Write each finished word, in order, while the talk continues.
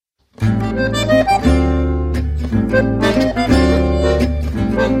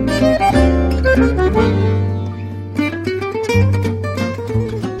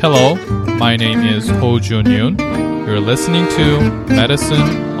Hello, my name is Ho Jun-yoon. You're listening to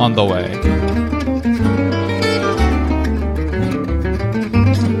Medicine on the Way.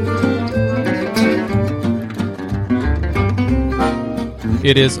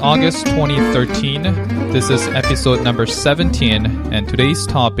 It is August 2013. This is episode number 17, and today's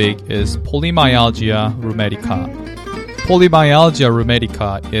topic is Polymyalgia Rheumatica. Polymyalgia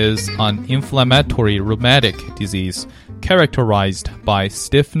Rheumatica is an inflammatory rheumatic disease characterized by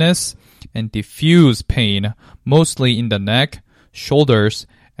stiffness and diffuse pain, mostly in the neck, shoulders,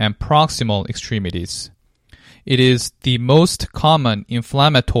 and proximal extremities. It is the most common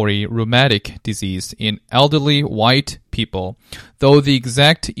inflammatory rheumatic disease in elderly white people, though the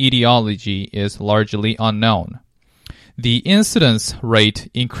exact etiology is largely unknown. The incidence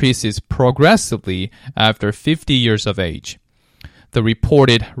rate increases progressively after 50 years of age. The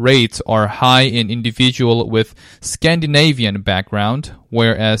reported rates are high in individuals with Scandinavian background,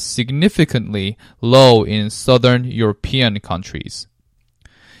 whereas significantly low in Southern European countries.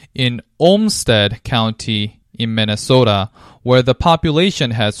 In Olmsted County in Minnesota, where the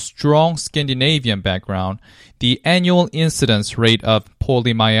population has strong Scandinavian background, the annual incidence rate of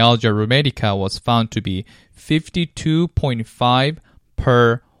polymyalgia rheumatica was found to be 52.5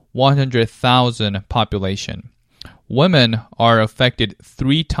 per 100,000 population. Women are affected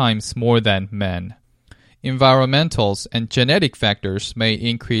 3 times more than men. Environmentals and genetic factors may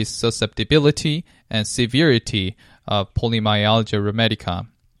increase susceptibility and severity of polymyalgia rheumatica.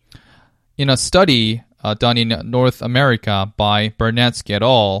 In a study done in North America by Bernetsky et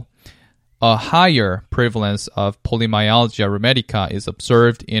al., a higher prevalence of polymyalgia rheumatica is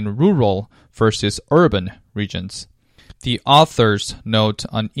observed in rural versus urban regions. The authors note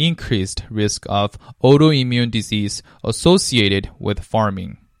an increased risk of autoimmune disease associated with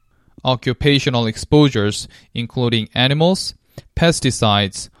farming. Occupational exposures, including animals,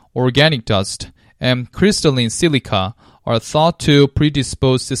 pesticides, organic dust, and crystalline silica, are thought to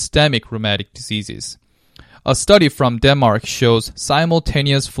predispose systemic rheumatic diseases. A study from Denmark shows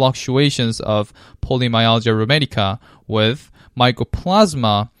simultaneous fluctuations of polymyalgia rheumatica with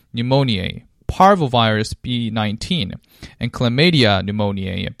Mycoplasma pneumoniae, parvovirus B19, and chlamydia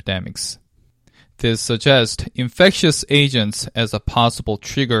pneumoniae epidemics. This suggests infectious agents as a possible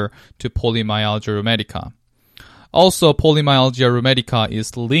trigger to polymyalgia rheumatica. Also, polymyalgia rheumatica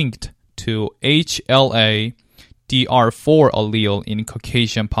is linked to HLA-DR4 allele in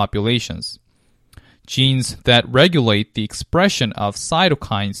Caucasian populations. Genes that regulate the expression of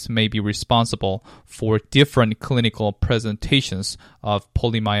cytokines may be responsible for different clinical presentations of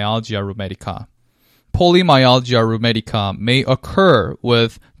polymyalgia rheumatica. Polymyalgia rheumatica may occur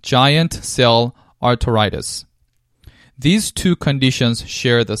with giant cell arteritis. These two conditions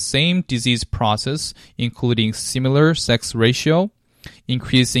share the same disease process, including similar sex ratio,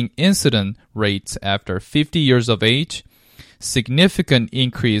 increasing incidence rates after 50 years of age, significant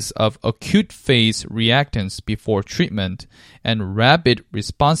increase of acute phase reactants before treatment, and rapid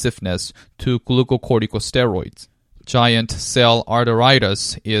responsiveness to glucocorticosteroids. Giant cell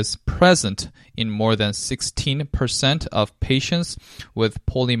arteritis is present in more than 16% of patients with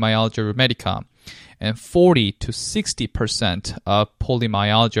polymyalgia rheumatica, and 40 to 60% of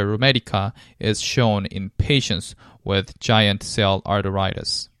polymyalgia rheumatica is shown in patients with giant cell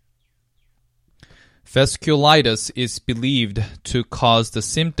arteritis. Vasculitis is believed to cause the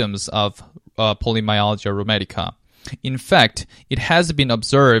symptoms of polymyalgia rheumatica. In fact, it has been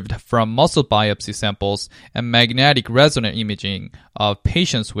observed from muscle biopsy samples and magnetic resonance imaging of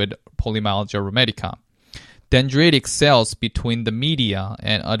patients with polymyalgia rheumatica. Dendritic cells between the media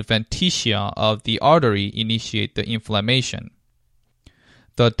and adventitia of the artery initiate the inflammation.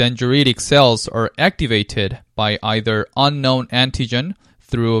 The dendritic cells are activated by either unknown antigen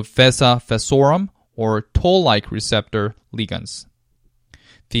through vasa vasorum or toll-like receptor ligands.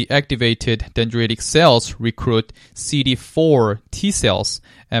 The activated dendritic cells recruit CD4 T cells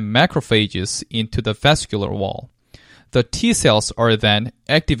and macrophages into the vascular wall. The T cells are then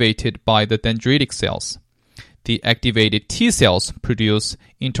activated by the dendritic cells. The activated T cells produce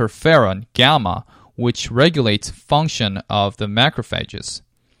interferon gamma, which regulates function of the macrophages.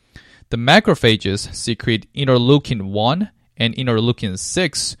 The macrophages secrete interleukin-1 and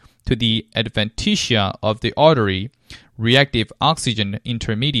interleukin-6 to the adventitia of the artery, reactive oxygen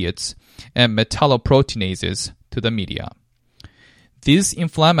intermediates, and metalloproteinases to the media. These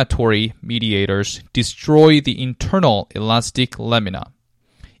inflammatory mediators destroy the internal elastic lamina.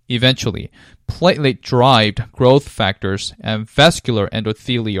 Eventually, platelet-derived growth factors and vascular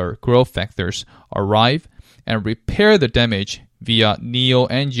endothelial growth factors arrive and repair the damage via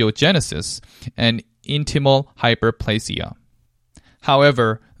neoangiogenesis and intimal hyperplasia.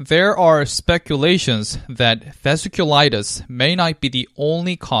 However, there are speculations that vasculitis may not be the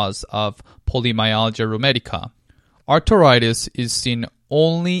only cause of polymyalgia rheumatica. Arteritis is seen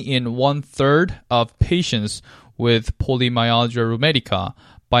only in 1/3 of patients with polymyalgia rheumatica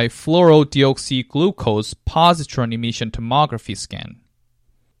by fluorodeoxyglucose positron emission tomography scan.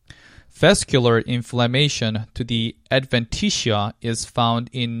 Vascular inflammation to the adventitia is found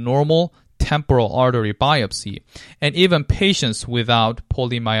in normal temporal artery biopsy, and even patients without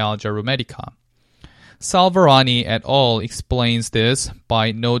polymyalgia rheumatica. Salvarani et al. Explains this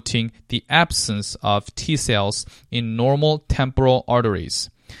by noting the absence of T cells in normal temporal arteries.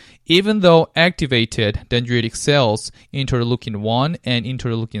 Even though activated dendritic cells, interleukin-1 and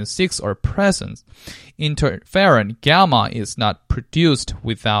interleukin-6 are present, interferon gamma is not produced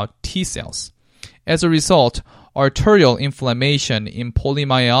without T cells. As a result, arterial inflammation in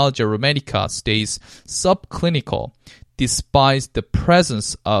polymyalgia rheumatica stays subclinical despite the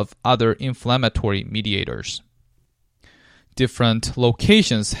presence of other inflammatory mediators. Different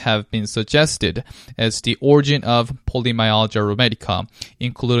locations have been suggested as the origin of polymyalgia rheumatica,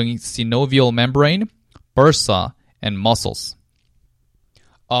 including synovial membrane, bursa, and muscles.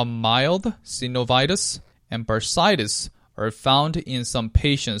 A mild synovitis and bursitis are found in some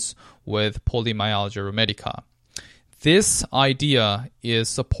patients with polymyalgia rheumatica. This idea is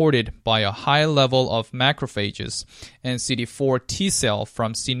supported by a high level of macrophages and CD4 T cell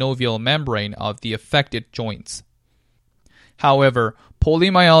from synovial membrane of the affected joints. However,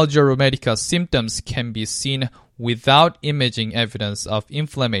 polymyalgia rheumatica symptoms can be seen without imaging evidence of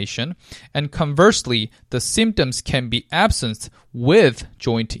inflammation, and conversely, the symptoms can be absent with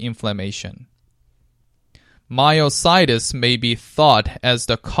joint inflammation. Myositis may be thought as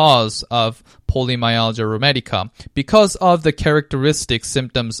the cause of polymyalgia rheumatica because of the characteristic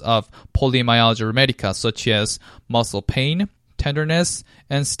symptoms of polymyalgia rheumatica, such as muscle pain, tenderness,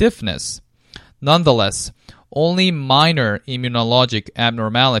 and stiffness. Nonetheless, only minor immunologic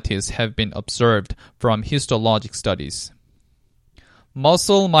abnormalities have been observed from histologic studies.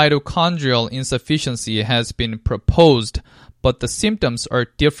 Muscle mitochondrial insufficiency has been proposed, but the symptoms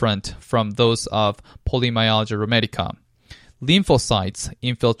are different from those of polymyalgia rheumatica. Lymphocytes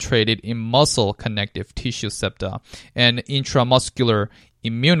infiltrated in muscle connective tissue septa and intramuscular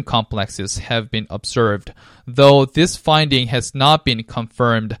immune complexes have been observed, though this finding has not been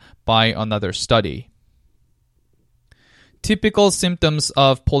confirmed by another study. Typical symptoms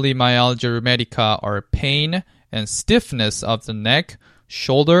of polymyalgia rheumatica are pain and stiffness of the neck,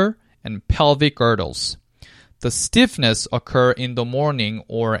 shoulder, and pelvic girdles. The stiffness occurs in the morning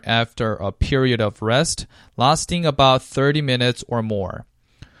or after a period of rest, lasting about 30 minutes or more.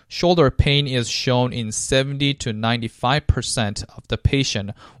 Shoulder pain is shown in 70 to 95% of the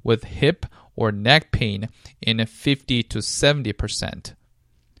patient, with hip or neck pain in 50 to 70%.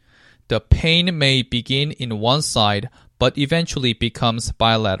 The pain may begin in one side, but eventually becomes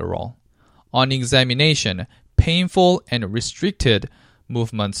bilateral. On examination, painful and restricted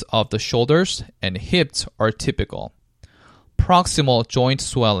movements of the shoulders and hips are typical. Proximal joint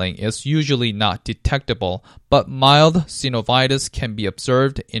swelling is usually not detectable, but mild synovitis can be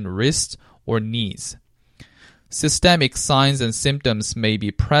observed in wrists or knees. Systemic signs and symptoms may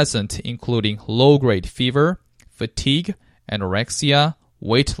be present, including low-grade fever, fatigue, anorexia,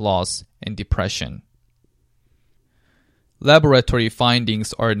 weight loss, and depression. Laboratory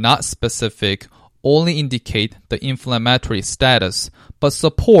findings are not specific, only indicate the inflammatory status, but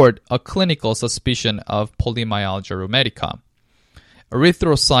support a clinical suspicion of polymyalgia rheumatica.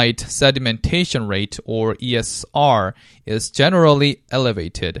 Erythrocyte sedimentation rate, or ESR, is generally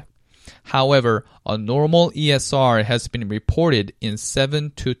elevated. However, a normal ESR has been reported in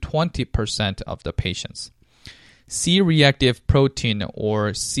 7 to 20% of the patients. C-reactive protein,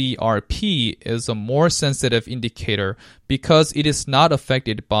 or CRP, is a more sensitive indicator because it is not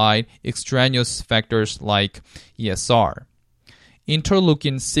affected by extraneous factors like ESR.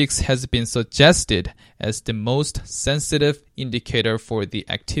 Interleukin-6 has been suggested as the most sensitive indicator for the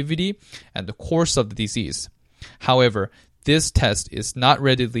activity and the course of the disease. However, this test is not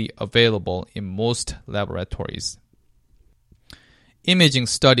readily available in most laboratories. Imaging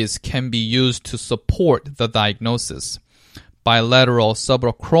studies can be used to support the diagnosis. Bilateral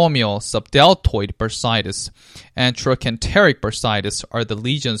subacromial subdeltoid bursitis and trochanteric bursitis are the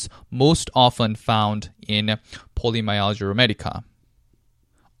lesions most often found in polymyalgia rheumatica.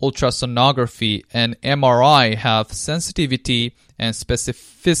 ultrasonography, and MRI have sensitivity and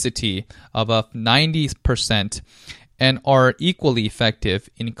specificity above 90% and are equally effective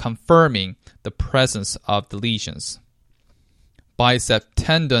in confirming the presence of the lesions. Bicep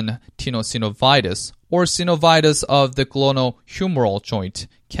tendon tenosynovitis or synovitis of the glonohumeral joint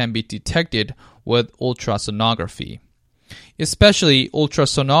can be detected with ultrasonography. Especially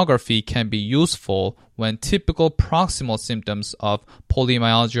ultrasonography can be useful when typical proximal symptoms of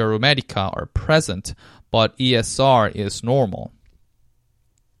polymyalgia rheumatica are present, but ESR is normal.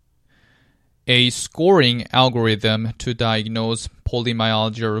 A scoring algorithm to diagnose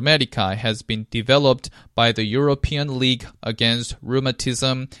polymyalgia rheumatica has been developed by the European League Against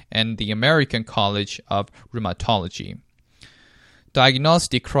Rheumatism and the American College of Rheumatology.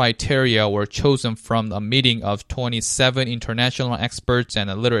 Diagnostic criteria were chosen from a meeting of 27 international experts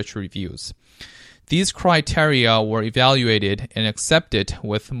and literature reviews. These criteria were evaluated and accepted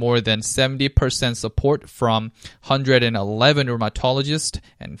with more than 70% support from 111 rheumatologists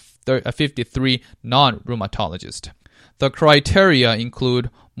and 53 non-rheumatologists. The criteria include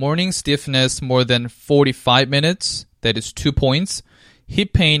morning stiffness more than 45 minutes, that is 2 points,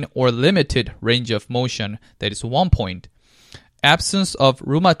 hip pain or limited range of motion, that is 1 point, absence of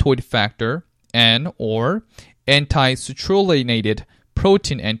rheumatoid factor and or anti-citrullinated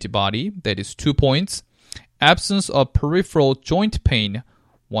protein antibody, that is 2 points, absence of peripheral joint pain,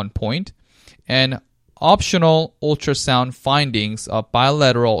 1 point, and optional ultrasound findings of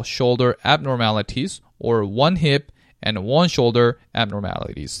bilateral shoulder abnormalities or one hip and one shoulder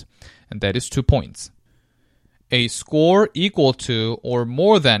abnormalities, and that is 2 points. A score equal to or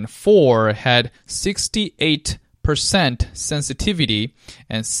more than 4 had 68% sensitivity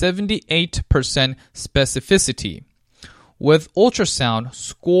and 78% specificity. With ultrasound,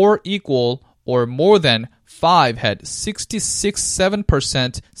 score equal or more than 5 had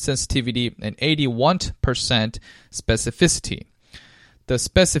 66.7% sensitivity and 81% specificity. The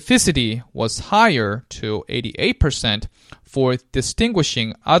specificity was higher to 88% for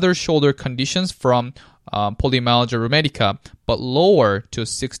distinguishing other shoulder conditions from polymyalgia rheumatica, but lower to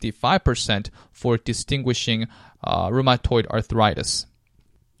 65% for distinguishing rheumatoid arthritis.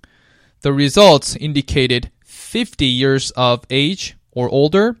 The results indicated 50 years of age or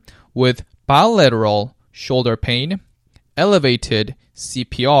older with bilateral shoulder pain, elevated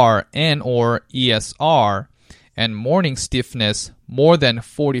CPR and or ESR, and morning stiffness more than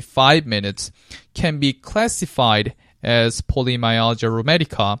 45 minutes can be classified as polymyalgia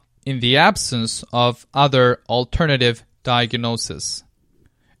rheumatica in the absence of other alternative diagnosis.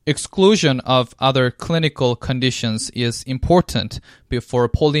 Exclusion of other clinical conditions is important before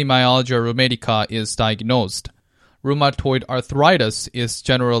polymyalgia rheumatica is diagnosed. Rheumatoid arthritis is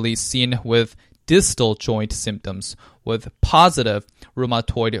generally seen with distal joint symptoms with positive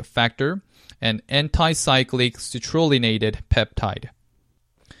rheumatoid factor and anticyclic citrullinated peptide.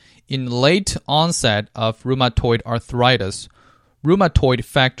 In late onset of rheumatoid arthritis, rheumatoid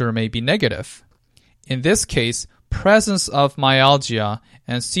factor may be negative. In this case, presence of myalgia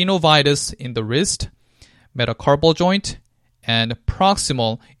and synovitis in the wrist, metacarpal joint, and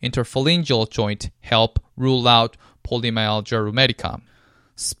proximal interphalangeal joint help rule out polymyalgia rheumatica.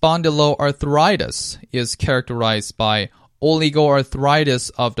 Spondyloarthritis is characterized by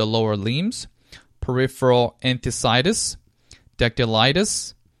oligoarthritis of the lower limbs, peripheral enthesitis,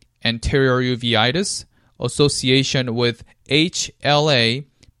 dactylitis, anterior uveitis, association with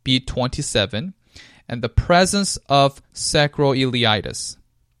HLA-B27, and the presence of sacroiliitis.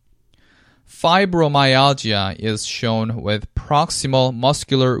 Fibromyalgia is shown with proximal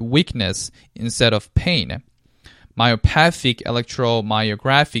muscular weakness instead of pain, myopathic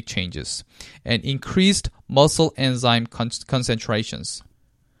electromyographic changes, and increased muscle enzyme concentrations.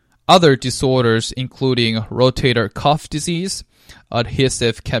 Other disorders including rotator cuff disease,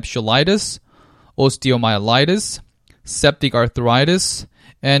 adhesive capsulitis, osteomyelitis, septic arthritis,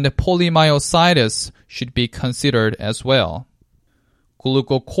 and polymyositis should be considered as well.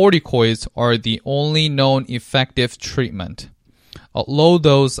 Glucocorticoids are the only known effective treatment. A low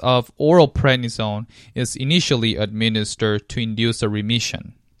dose of oral prednisone is initially administered to induce a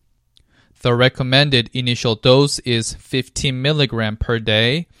remission. The recommended initial dose is 15 mg per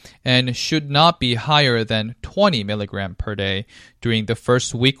day and should not be higher than 20 mg per day during the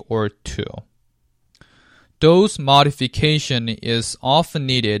first week or two. Dose modification is often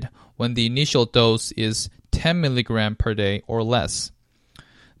needed when the initial dose is 10 mg per day or less.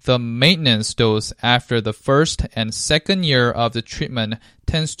 The maintenance dose after the first and second year of the treatment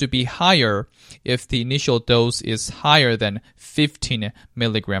tends to be higher if the initial dose is higher than 15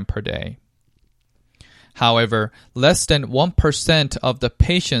 mg per day. However, less than 1% of the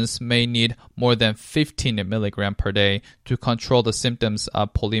patients may need more than 15 mg per day to control the symptoms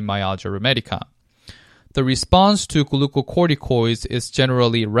of polymyalgia rheumatica. The response to glucocorticoids is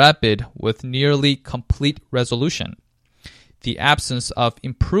generally rapid with nearly complete resolution. The absence of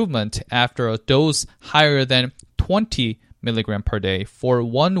improvement after a dose higher than 20 mg per day for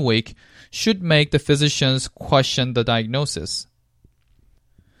 1 week should make the physicians question the diagnosis.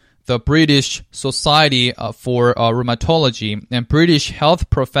 The British Society for Rheumatology and British health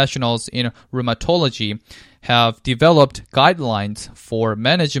professionals in rheumatology have developed guidelines for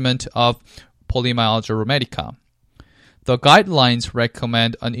management of polymyalgia rheumatica. The guidelines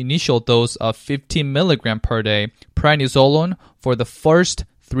recommend an initial dose of 15 mg per day prednisolone for the first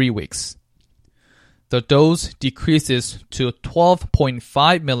 3 weeks. The dose decreases to 12.5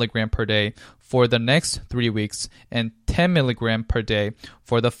 mg per day for the next 3 weeks and 10 mg per day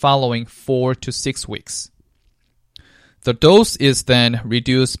for the following 4 to 6 weeks. The dose is then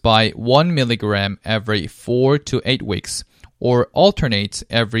reduced by 1 mg every 4 to 8 weeks or alternates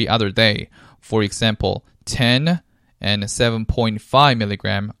every other day. For example, 10 and 7.5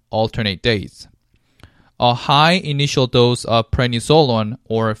 mg alternate days. A high initial dose of prednisolone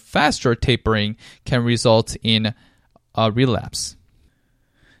or faster tapering can result in a relapse.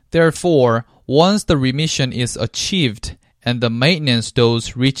 Therefore, once the remission is achieved and the maintenance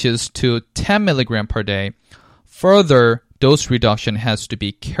dose reaches to 10 mg per day, further dose reduction has to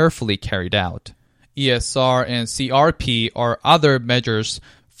be carefully carried out. ESR and CRP are other measures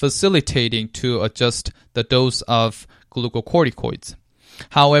facilitating to adjust the dose of glucocorticoids.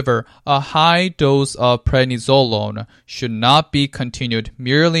 However, a high dose of prednisolone should not be continued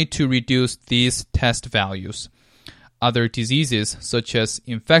merely to reduce these test values. Other diseases such as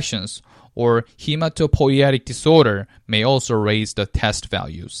infections or hematopoietic disorder may also raise the test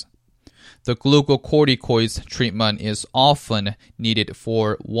values. The glucocorticoids treatment is often needed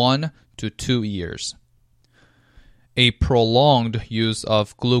for 1 to 2 years. A prolonged use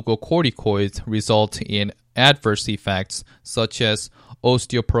of glucocorticoids results in adverse effects such as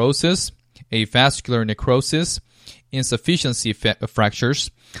osteoporosis, avascular necrosis, insufficiency fractures,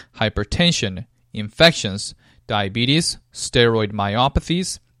 hypertension, infections, diabetes, steroid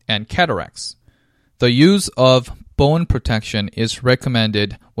myopathies, and cataracts. The use of bone protection is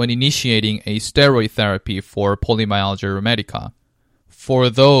recommended when initiating a steroid therapy for polymyalgia rheumatica. For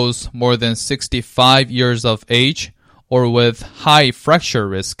those more than 65 years of age or with high fracture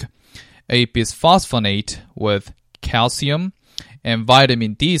risk, a bisphosphonate with calcium and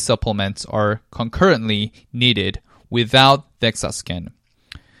vitamin D supplements are concurrently needed without DEXA-scan.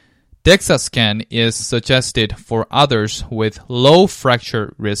 DEXA-scan is suggested for others with low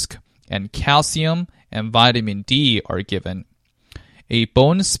fracture risk, and calcium and vitamin D are given. A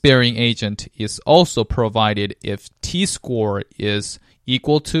bone-sparing agent is also provided if T-score is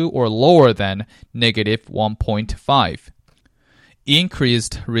equal to or lower than negative 1.5.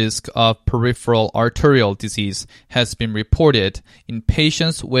 Increased risk of peripheral arterial disease has been reported in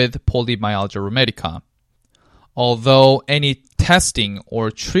patients with polymyalgia rheumatica. Although any testing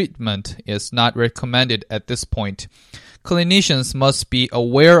or treatment is not recommended at this point, clinicians must be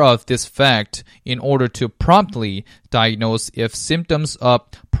aware of this fact in order to promptly diagnose if symptoms of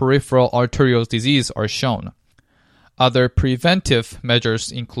peripheral arterial disease are shown. Other preventive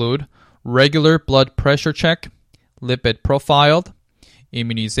measures include regular blood pressure check, lipid profile,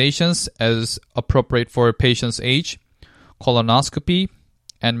 immunizations as appropriate for a patient's age, colonoscopy,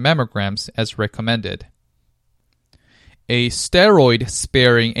 and mammograms as recommended. A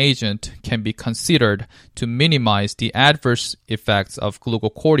steroid-sparing agent can be considered to minimize the adverse effects of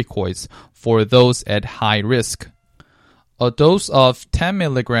glucocorticoids for those at high risk. A dose of 10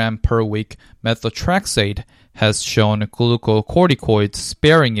 mg per week methotrexate has shown glucocorticoid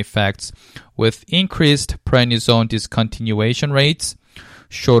sparing effects with increased prednisone discontinuation rates,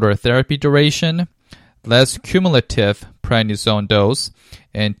 shorter therapy duration, less cumulative prednisone dose,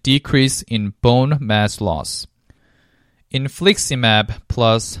 and decrease in bone mass loss. Infliximab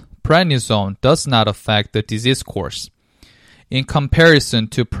plus prednisone does not affect the disease course. In comparison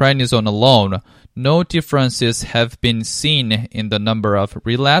to prednisone alone, no differences have been seen in the number of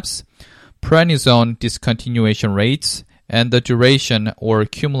relapse, prednisone discontinuation rates, and the duration or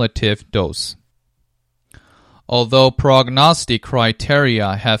cumulative dose. Although prognostic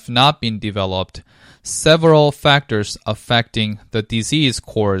criteria have not been developed, several factors affecting the disease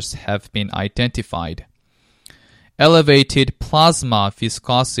course have been identified. Elevated plasma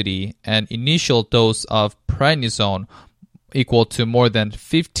viscosity and initial dose of prednisone equal to more than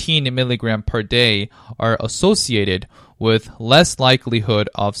 15 mg per day are associated with less likelihood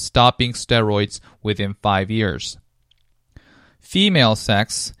of stopping steroids within 5 years. Female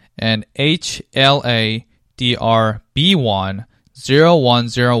sex and HLA-DRB1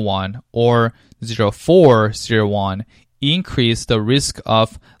 0101 or 0401 increase the risk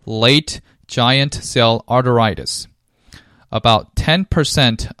of late giant cell arteritis. About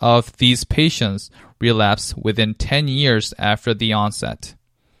 10% of these patients relapse within 10 years after the onset.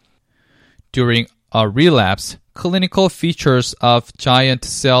 During a relapse, clinical features of giant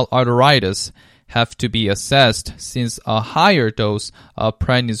cell arteritis have to be assessed since a higher dose of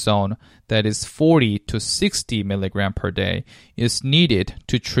prednisone, that is 40 to 60 mg per day, is needed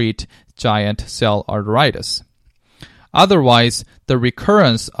to treat giant cell arteritis. Otherwise, the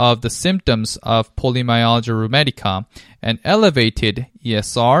recurrence of the symptoms of polymyalgia rheumatica and elevated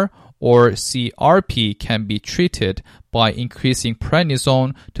ESR or CRP can be treated by increasing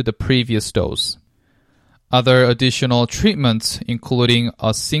prednisone to the previous dose. Other additional treatments, including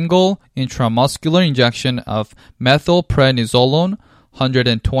a single intramuscular injection of methylprednisolone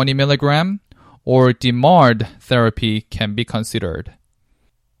 120 mg or DMARD therapy, can be considered.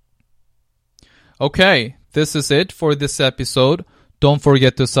 Okay, this is it for this episode. Don't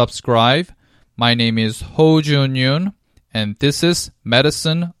forget to subscribe. My name is Ho Jun Yoon, and this is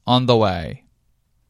Medicine on the Way.